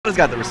Armada's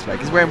got the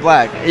respect. He's wearing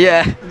black.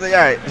 Yeah. He's like, all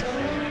right.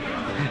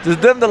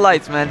 Just dim the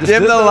lights, man. Just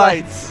Dim the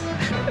lights.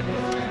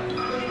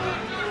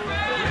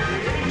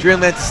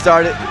 Dreamland to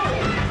start it.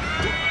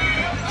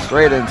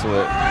 Straight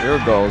into it. Here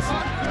it goes.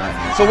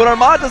 So what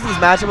Armada does in this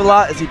matchup a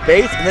lot is he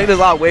baits and then he does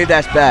a lot of wave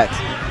dash backs.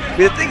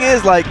 But the thing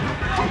is, like,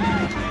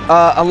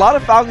 a lot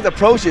of Falcon's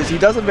approaches, he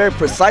does them very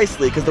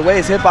precisely because the way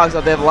his hitbox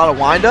up, they have a lot of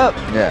wind up.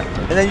 Yeah.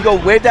 And then you go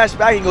wave dash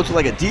back and go to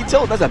like a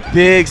detail. That's a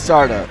big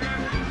startup.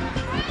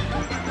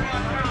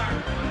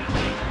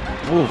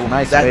 Ooh,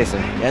 nice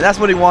spacing. And that's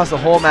what he wants the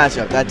whole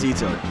matchup, that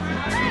detail.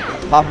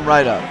 Pop him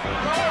right up.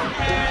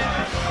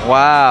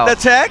 Wow. The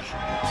tech?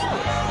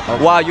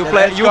 Wow, you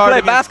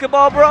play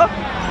basketball, bro?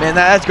 Man,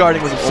 that edge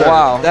guarding was absurd.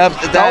 Wow.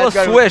 That was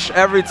swish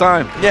every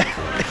time. Yeah,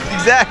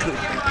 exactly.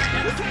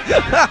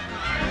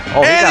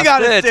 Oh, and he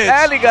got a stitch.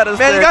 And he got a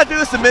stitch. Man, you got to do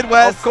this to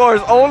Midwest. Of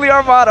course, only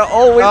Armada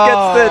always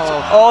gets stitched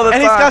all the time.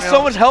 And he's got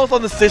so much health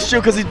on the stitch too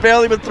because he's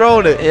barely been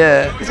throwing it.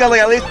 Yeah. He's got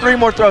like at least 3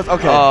 more throws.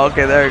 Okay. Oh,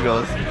 okay, there he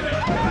goes.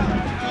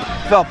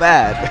 Felt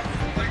bad.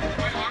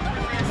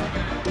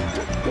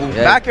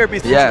 Yeah. Back air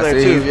beats there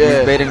too. Yeah.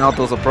 He's baiting out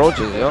those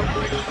approaches, yo.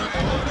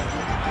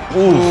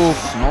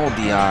 Oof, no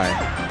DI.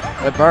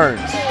 It burns.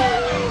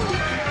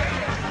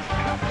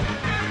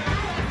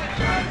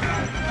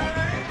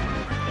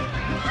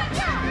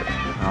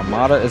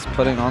 Armada is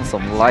putting on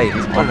some light.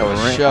 He's putting on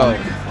a show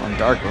on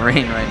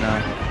Darkrain right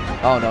now.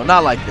 Oh no,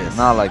 not like this.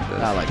 Not like this.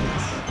 Not like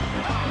this.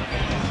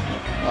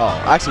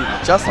 Oh, actually,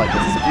 just like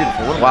this. This is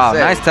beautiful. What wow,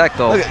 nice tech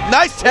though. Look at,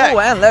 nice tech. Oh,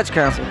 and ledge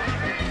cancel.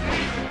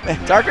 Man,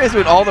 Darkrain's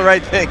doing all the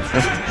right things.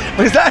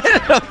 He's not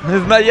hitting him.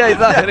 He's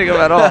not hitting him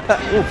at all.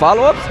 Ooh,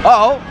 follow-ups?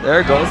 Uh-oh. There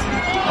it goes.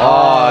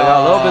 Oh, I got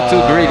a little bit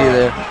too greedy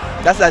there.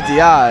 That's that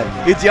DI.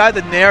 He DI'd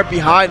the nair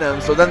behind him,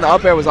 so then the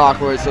up air was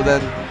awkward, so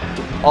then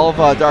all of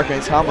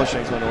Darkrain's combo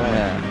strings went away.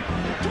 Yeah.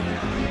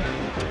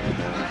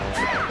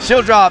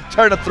 Shield drop,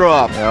 turn to throw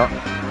up. Yep.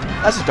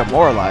 That's just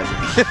demoralizing.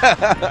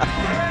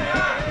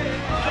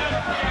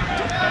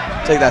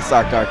 Take that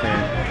stock, Darkrain.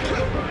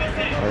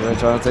 Are they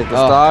trying to take the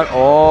stock?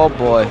 Oh,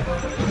 boy.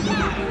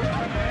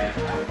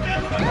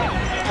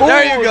 Ooh,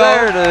 there you go.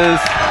 There it is.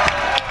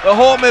 The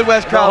whole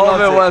Midwest crowd loves it.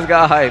 The whole Midwest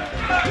got hype.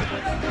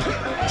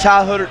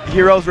 Childhood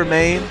heroes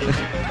remain,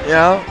 you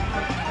know?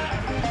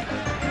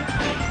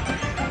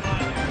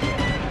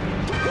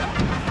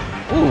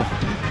 Ooh.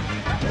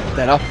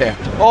 That up there.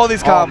 All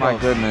these combos. Oh, my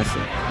goodness.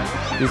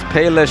 These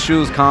Payless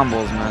Shoes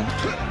combos, man.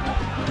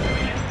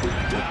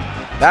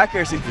 Back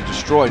air seems to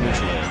destroy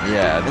neutral air.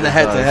 Yeah. In the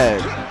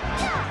head-to-head.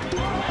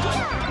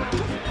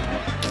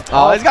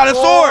 Oh, he's got a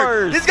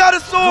sword! He's got a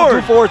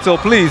sword! Do forward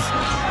tilt, please.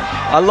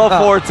 I love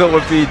forward tilt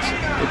with Peach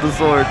with the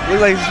sword.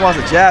 Looks like he just wants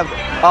a jab.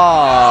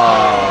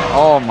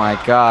 Oh my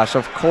gosh,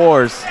 of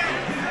course.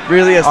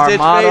 Really a stitch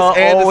Armada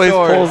face and always the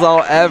sword. pulls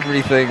out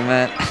everything,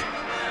 man.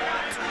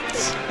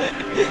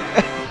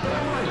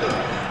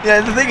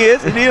 Yeah, the thing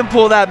is, he didn't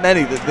pull that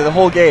many the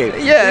whole game.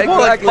 Yeah, he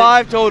pulled exactly.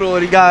 like 5 total,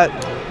 and he got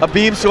a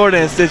beam sword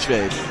and a stitch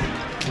face.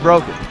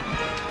 Broken.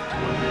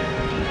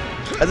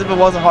 As if it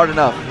wasn't hard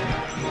enough.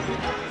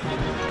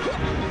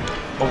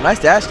 Oh, nice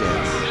dash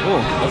dance.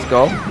 Ooh, let's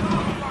go.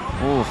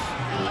 Oof.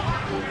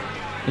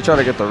 He tried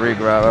to get the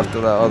re-grab after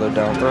that other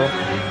down throw.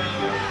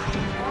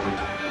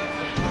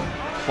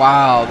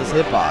 Wow, this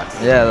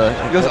hitbox.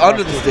 Yeah, he goes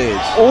under the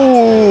stage.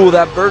 Ooh,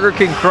 that Burger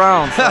King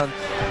crown, son.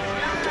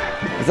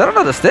 Is that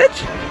another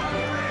stitch?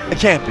 It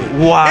can't be.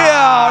 Wow.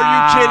 Yeah, are you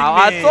kidding me?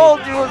 I told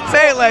you.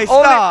 Melee,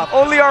 stop.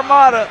 Only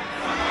Armada.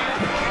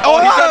 Oh,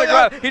 he tried to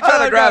grab it. He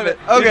tried to grab it.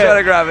 Okay. He tried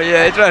to grab it.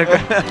 Yeah, he tried to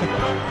grab it.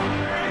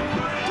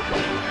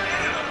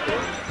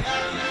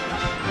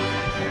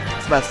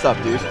 It's messed up,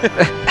 dude.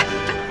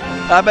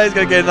 I bet he's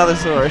going to get another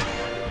sword.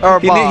 Or a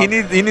bomb. He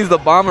needs the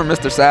bomb or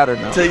Mr. Saturn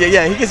now. So,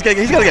 yeah, he's got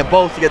to get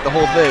both to get the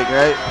whole thing,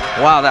 right?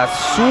 Wow, that's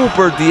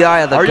super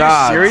DI of the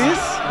gods. Are you serious?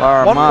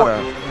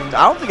 Armada.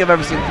 I don't think I've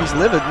ever seen Peach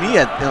live with me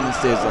on the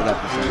stage like that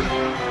percent.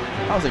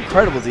 That was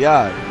incredible DI.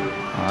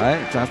 All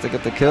right, chance to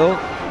get the kill.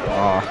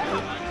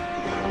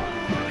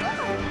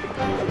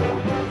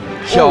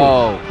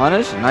 Yo.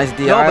 Punish, nice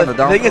DI No, on but the the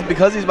down. thing is,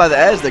 because he's by the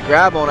edge, the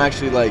grab won't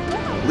actually like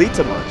lead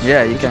to much.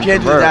 Yeah, you can't do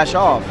the dash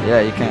off.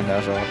 Yeah, you can't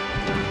dash off.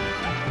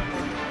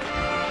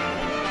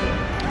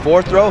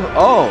 4th throw.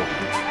 Oh.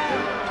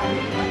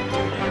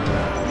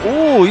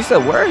 Ooh, you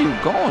said, where are you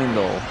going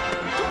though?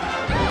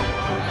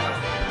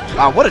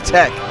 Wow, what a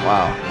tech.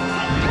 Wow.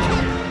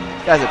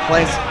 Guys are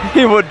playing.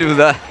 He would do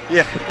that.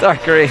 Yeah.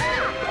 Darkrain.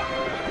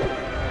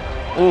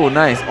 Ooh,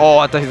 nice. Oh,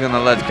 I thought he was going to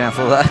ledge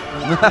cancel that.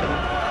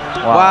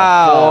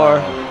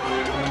 Wow.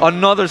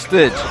 Another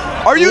stitch.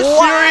 Are you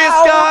serious,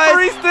 guys?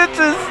 3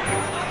 stitches.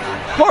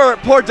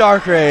 Poor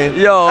Darkrain.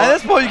 Yo. At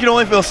this point, you can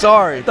only feel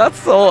sorry. That's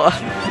so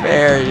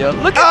unfair, yo.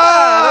 Look at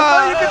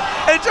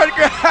that. And he tried to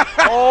grab.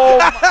 Oh,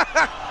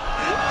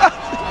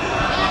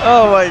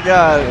 oh my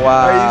God.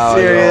 Wow. Are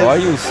you serious? Yo, are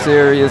you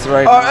serious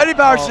right now? Any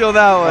power shield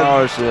that one.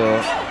 Power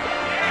shield.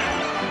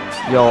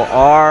 Yo,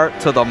 R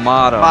to the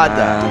motto,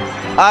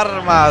 man.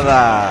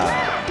 Armada.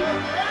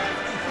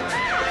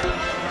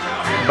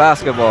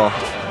 Basketball.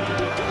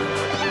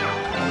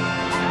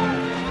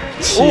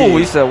 Ooh,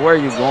 he said, where are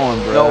you going,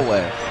 bro? No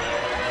way.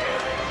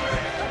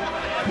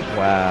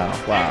 Wow.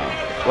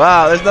 Wow.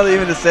 Wow, there's nothing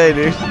even to say,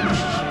 dude.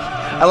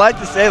 I like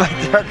to say, like,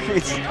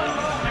 Darkrain's...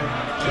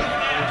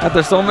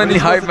 There's so many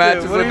hype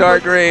matches with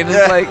Darkrain.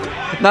 It's like,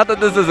 not that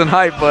this isn't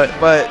hype, but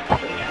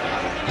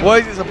what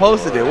is he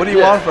supposed to do? What do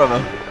you want from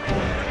him?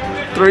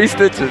 3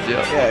 stitches, yo.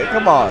 Yeah,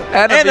 come on.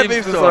 And a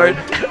beam sword.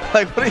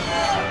 Like, what are you...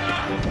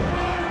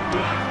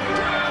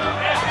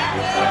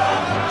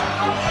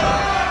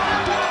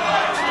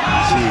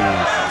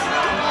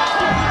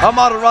 Jeez.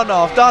 Armada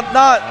runoff.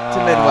 Not to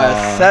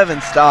Midwest.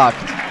 7 stock.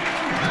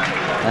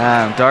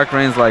 Damn,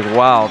 Darkrain's like,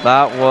 wow,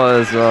 that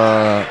was...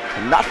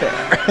 not fair.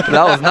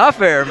 That was not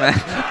fair, man.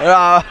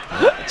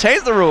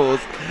 Change the rules.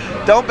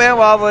 Don't ban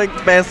wobbling,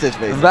 ban stitch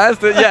faces.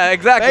 Yeah,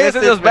 exactly. This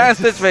is just ban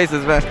stitch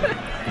faces, man.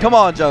 Come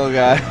on, jungle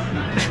guy.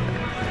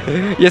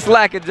 You're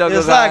slacking, jungle guy.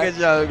 You're slacking,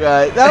 jungle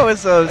guy. That was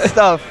some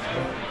stuff.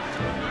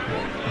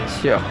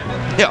 Yo.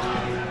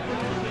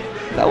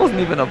 That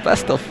wasn't even a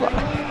best of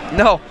 5.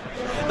 No.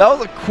 That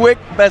was a quick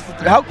best of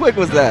 3. How quick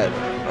was that?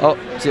 Oh,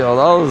 chill.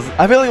 That was...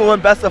 I feel like when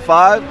best of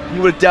 5,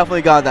 you would have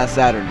definitely got that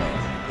Saturn, though.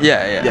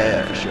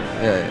 Yeah, for sure.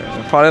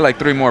 Yeah. Probably like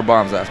 3 more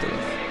bombs after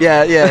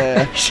that.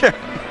 Yeah, sure.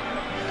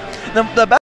 The